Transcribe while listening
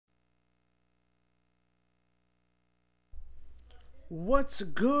What's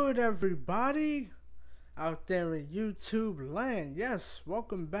good, everybody out there in YouTube land? Yes,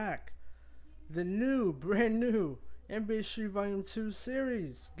 welcome back. The brand new NBA Street Volume 2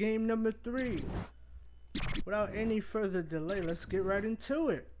 series, game number 3. Without any further delay, let's get right into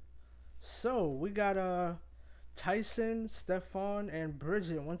it. So we got Tyson, Stefan, and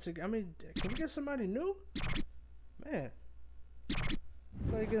Bridget once again. I mean, can we get somebody new? Man,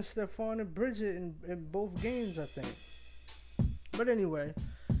 play against Stefan and Bridget in both games, I think. But anyway,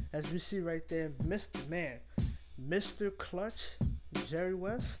 as we see right there, Mr. Clutch, Jerry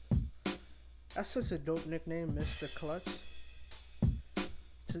West. That's such a dope nickname, Mr. Clutch.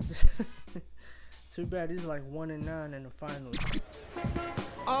 Too bad he's like 1-9 in the finals.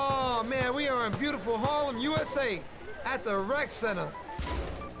 Oh man, we are in beautiful Harlem, USA, at the Rec Center.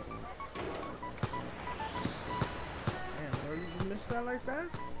 Damn, bro, you missed that like that?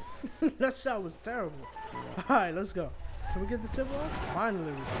 That shot was terrible. All right, let's go. Can we get the tip off?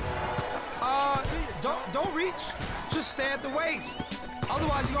 Finally. Don't reach. Just stay at the waist.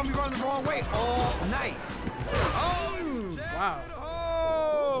 Otherwise, you're gonna be running the wrong way all night. Oh, wow.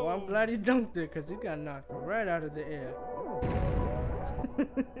 Oh. Well, I'm glad he dunked it because he got knocked right out of the air.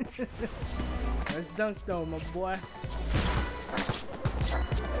 Let's dunk though, my boy.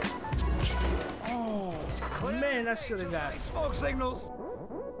 Oh man, that should have got smoke signals.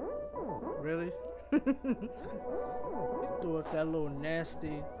 Really? He threw up that little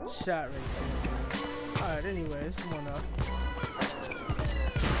nasty shot right there. Alright, anyway, it's 1-up.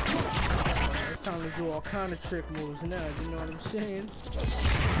 It's time to do all kind of trick moves now, you know what I'm saying?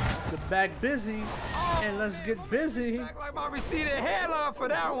 The back busy, and let's get busy. Back like my receded hairline for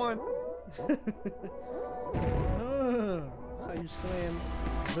that one. That's how you slam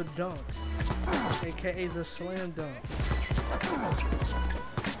the dunk, aka the slam dunk.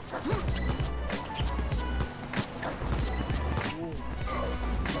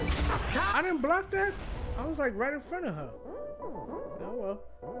 I didn't block that. I was like right in front of her. Oh well.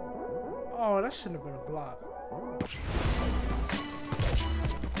 Oh, that shouldn't have been a block.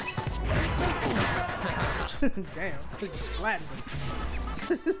 Damn, flattened him.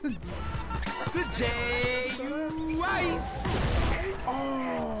 The J Rice. Oh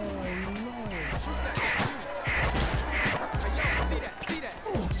no.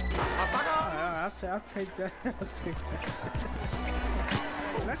 Alright, I'll take that. I'll take that.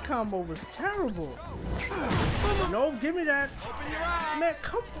 That combo was terrible. No, give me that. Man,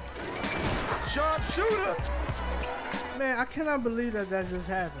 come on. Sharp shooter. Man, I cannot believe that just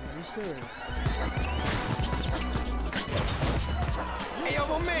happened. Are you serious? Hey, yo,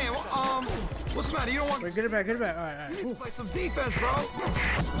 my man. What's the matter? You don't want... Wait, get it back, get it back. All right. You need to play some defense, bro.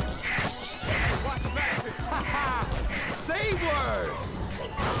 Watch the back. Say word.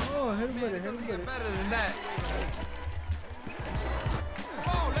 Oh, hit him with it, hit him with it. Better than that.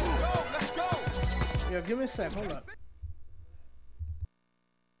 Oh, let's go. Yo, give me a sec, hold up.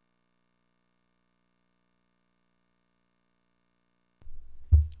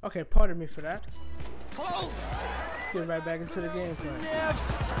 Okay, pardon me for that. Close. Get right back into the game plan.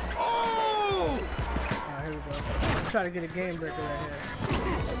 Oh! Alright, here we go. Try to get a game breaker right here.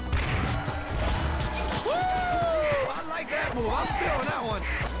 Woo! I like that move. I'm still on that one.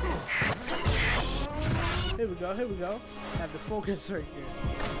 Here we go, here we go. Have the focus right there.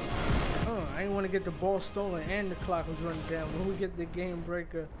 I didn't want to get the ball stolen and the clock was running down. When we get the game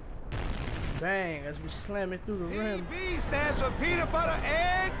breaker, bang, as we slam it through the rim. PB stands for peanut butter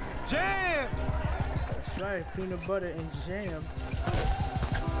and jam. That's right, peanut butter and jam.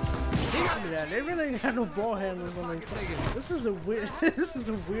 Look at that. They really ain't got no ball handlers on their team. This is a weird mix.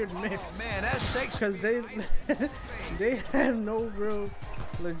 Oh man, that shakes. Because they have no real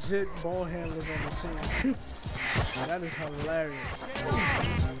legit ball handlers on the team. That is hilarious.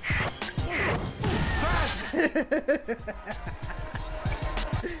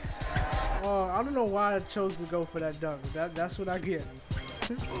 Oh, I don't know why I chose to go for that dunk. That's what I get.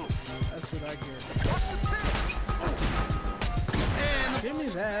 That's what I get. Give me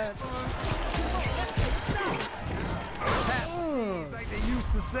that. Like they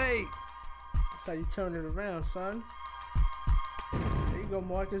used to say. That's how you turn it around, son. There you go,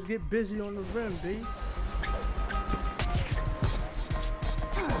 Marcus. Get busy on the rim, B.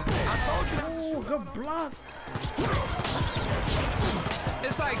 I told you. Oh, good block.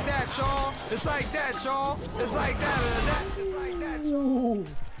 It's like that, y'all. It's like that, y'all. It's like that. It's like that, y'all.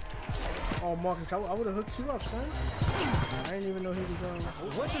 Oh, Marcus, I would have hooked you up, son. I didn't even know he was on.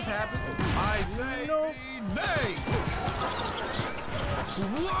 What just happened? I say no. Nay.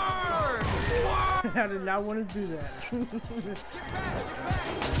 Word. I did not want to do that.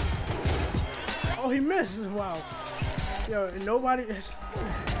 Oh, he misses. Wow. Yo, nobody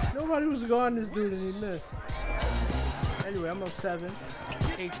was guarding this dude and he missed. Anyway, I'm up 7,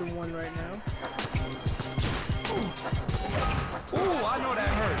 8-1 right now. Ooh, I know that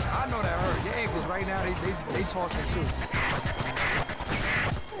hurt. I know that hurt. Your ankles right now, they tossing too.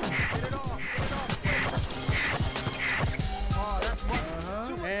 Get it off. Oh, that's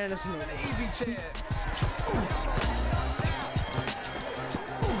one. And it's an easy chair.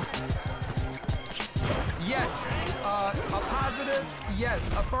 Yes, a positive.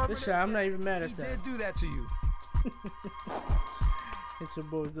 Yes, affirmative. This shot, I'm not even mad at that. He did do that to you. It's your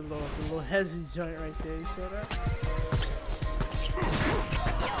boy, the little hezzy joint right there. You saw that?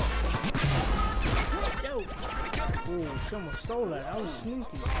 Yo. Ooh, someone stole that. That was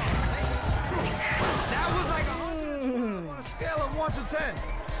sneaky. That was like on a scale of 1 to 10.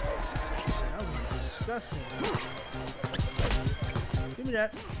 That was disgusting. Give me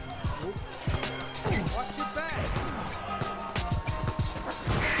that. Oop. Watch your back.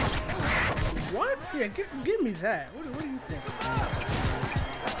 What? Yeah, give me that. What do you think?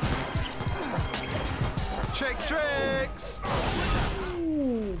 Tricks.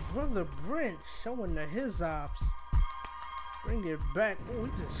 Ooh, brother Brent showing his ops. Bring it back. Oh, he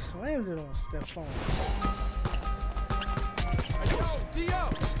just slammed it on Stephon.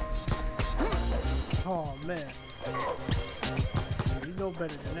 Oh man, you know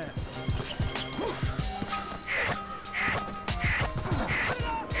better than that.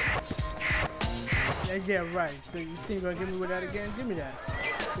 Yeah, right. So you think you're gonna give me with that again? Give me that.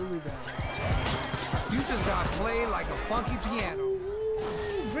 Give me that. You just got played like a funky piano.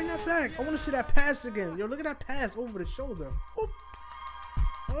 Ooh, bring that back. I want to see that pass again. Yo, look at that pass over the shoulder. Whoop.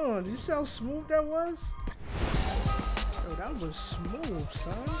 Oh, do you see how smooth that was? Yo, that was smooth,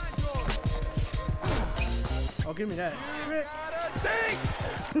 son. Oh, give me that.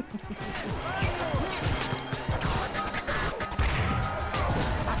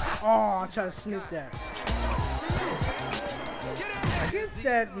 Oh, I try to sneak that. Get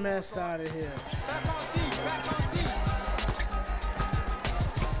that mess out of here.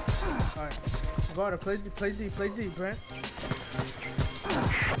 Alright. Guard, play D, Brent.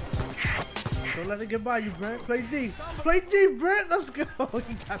 Don't let it get by you, Brent. Play D, Brent. Let's go.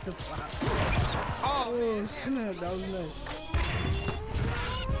 He got the block. Oh, snap. That was nice.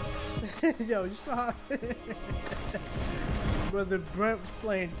 Yo, you saw Brother Brent was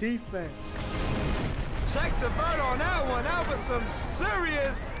playing defense. Check the bird on that one. That was some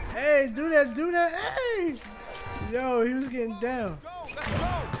serious. Hey, do that. Hey. Yo, he was getting down. Let's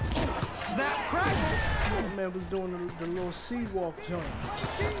go. Snap, crackle. That man was doing the little sea walk jump.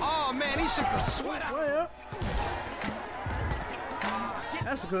 Oh, man, he shook the sweat out. Way up.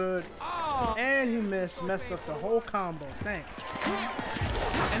 That's good. Oh. And he messed up the whole combo. Thanks.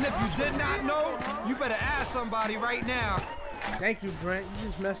 And if you did not know, you better ask somebody right now. Thank you, Brent. You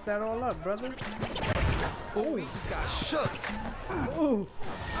just messed that all up, brother. Oh, he just got shook. Ooh.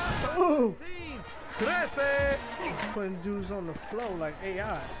 Ooh. 13. Putting dudes on the flow like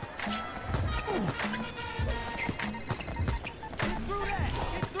AI. Get through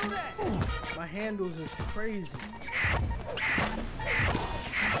that. My handles is crazy.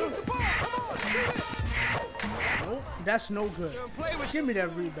 Shoot the ball. Come on, shoot it. Oh, that's no good. Give me that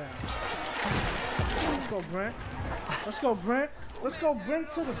rebound. Let's go, Brent. Let's go, Brent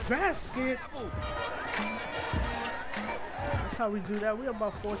to the basket. That's how we do that. We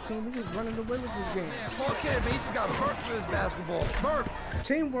about 14. We just running away with this game. Man, poor kid, man, he just got burnt for his basketball. Burnt.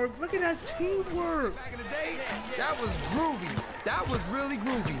 Teamwork. Look at that teamwork. Back in the day, that was groovy. That was really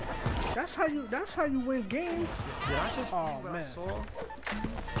groovy. That's how you win games. Yeah, I just oh man. I saw.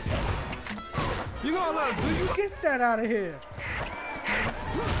 You gonna let him do you? Get that out of here.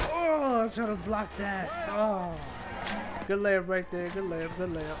 Oh, I'm trying to block that. Oh. Good layup right there. Good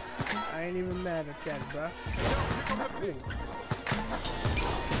layup. I ain't even mad at that, bro.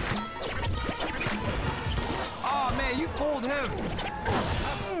 Oh man, you fooled him.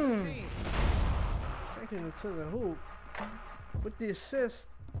 Taking it to the hoop. With the assist.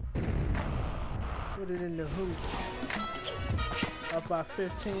 Put it in the hoop. Up by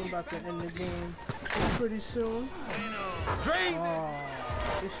 15, about to end the game pretty soon. Drain. Oh,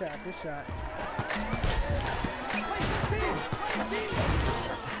 good shot.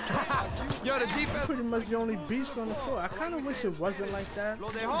 Yo, the defense Pretty much the only beast on the court. I kind of wish it wasn't like that. blow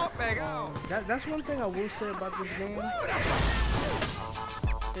their heart back out. That's one thing I will say about this game.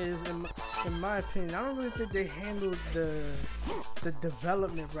 Is in my opinion, I don't really think they handled the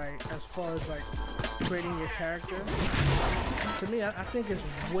development right as far as like creating your character. To me, I think it's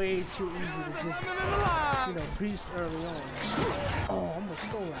way too easy to just beast early on. Oh, almost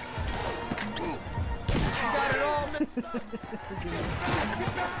stole that. You got it all, man.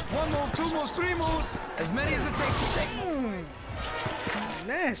 One move, two moves, three moves, as many as it takes to shake.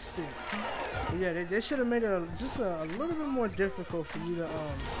 Nasty. But yeah, they should have made it just a little bit more difficult for you to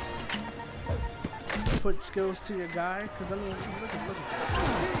put skills to your guy. Cause I mean, look at this.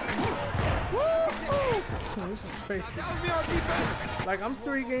 This is crazy. That was me on defense. Like I'm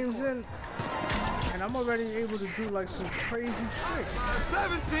 3 games in, and I'm already able to do like some crazy tricks.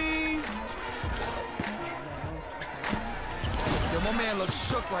 17. Yo, my man looks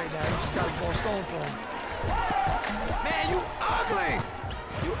shook right now. You just gotta go stone for him. Man, you ugly!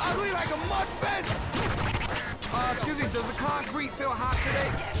 You ugly like a mud fence! Excuse me, does the concrete feel hot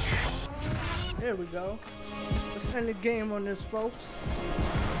today? There we go. Let's end the game on this, folks.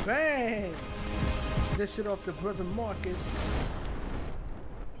 Bang! Dish it off to brother Marcus.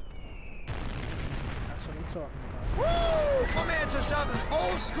 That's what I'm talking about. Woo! My man just dropped his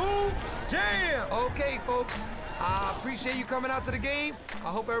old school jam! Okay, folks. I appreciate you coming out to the game. I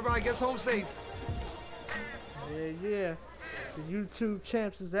hope everybody gets home safe. Yeah. The YouTube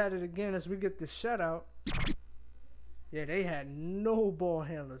champs is at it again as we get the shutout. Yeah, they had no ball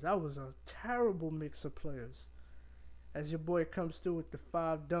handlers. That was a terrible mix of players. As your boy comes through with the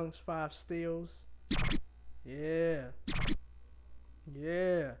 5 dunks, 5 steals. Yeah.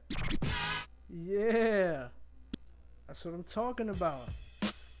 That's what I'm talking about.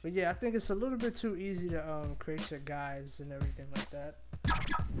 But yeah, I think it's a little bit too easy to create your guides and everything like that.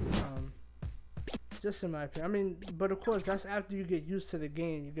 Just in my opinion. I mean, but of course, that's after you get used to the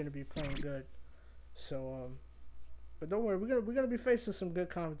game. You're gonna be playing good. So, but don't worry, we're gonna be facing some good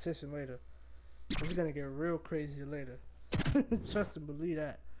competition later. It's gonna get real crazy later. Trust and believe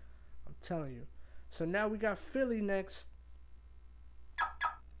that. I'm telling you. So now we got Philly next.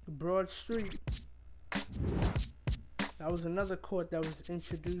 Broad Street. That was another court that was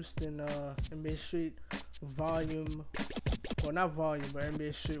introduced in NBA Street volume, well not volume, but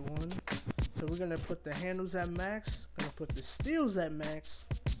NBA Street 1. So we're gonna put the handles at max, gonna put the steals at max.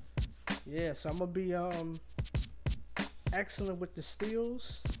 Yeah, so I'm gonna be excellent with the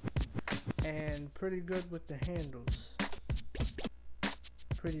steals and pretty good with the handles.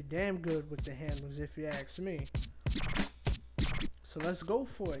 Pretty damn good with the handles if you ask me. So let's go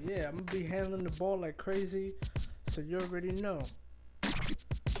for it. Yeah, I'm gonna be handling the ball like crazy. So you already know.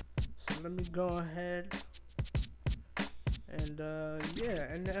 So let me go ahead and yeah,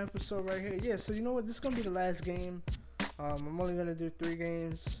 end the episode right here. Yeah, so you know what? This is gonna be the last game. I'm only gonna do 3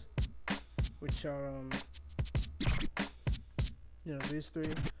 games, which are you know, these 3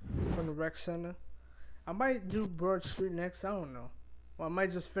 from the rec center. I might do Broad Street next. I don't know. Well, I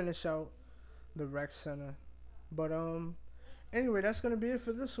might just finish out the rec center. But anyway, that's going to be it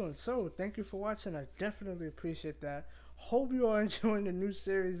for this one. So, thank you for watching. I definitely appreciate that. Hope you are enjoying the new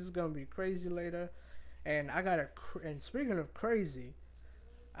series. It's going to be crazy later. And and speaking of crazy,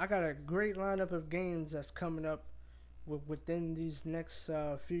 I got a great lineup of games that's coming up within these next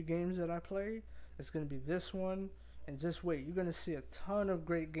few games that I play. It's going to be this one. And just wait. You're going to see a ton of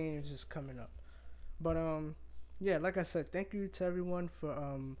great games just coming up. But, yeah, like I said, thank you to everyone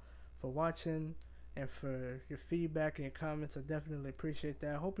for watching. And for your feedback and your comments, I definitely appreciate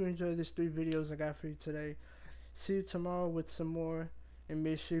that. I hope you enjoyed these 3 videos I got for you today. See you tomorrow with some more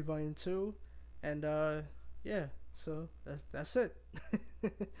NBA Street Volume 2. And yeah, so that's it.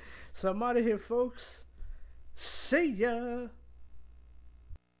 So I'm out of here, folks. See ya.